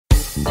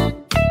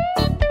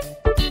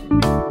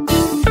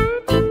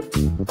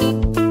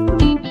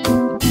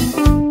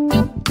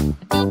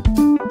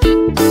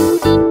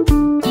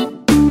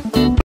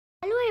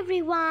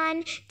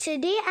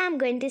Today I'm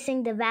going to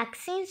sing the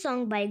vaccine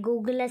song by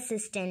Google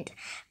Assistant.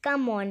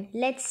 Come on,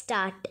 let's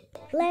start.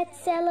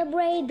 Let's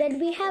celebrate that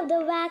we have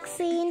the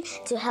vaccine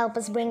to help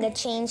us bring a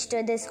change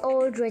to this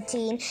old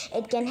routine.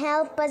 It can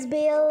help us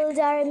build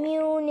our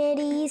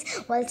immunities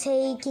while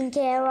taking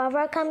care of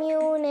our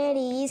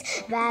communities.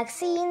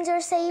 Vaccines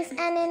are safe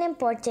and an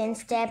important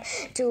step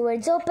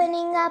towards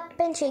opening up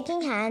and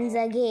shaking hands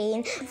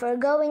again. For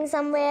going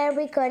somewhere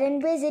we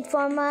couldn't visit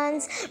for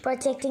months,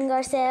 protecting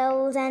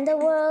ourselves and the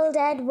world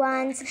at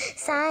once.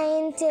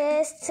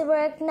 Scientists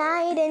work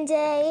night and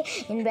day.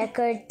 In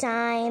record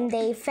time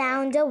they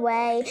found a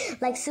way,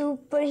 like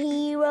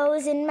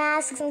superheroes in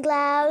masks and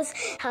gloves,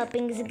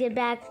 helping us get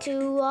back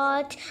to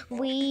what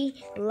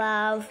we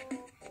love.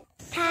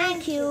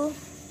 Thank you.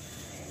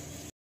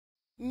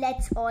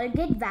 Let's all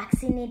get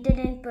vaccinated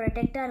and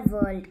protect our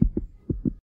world.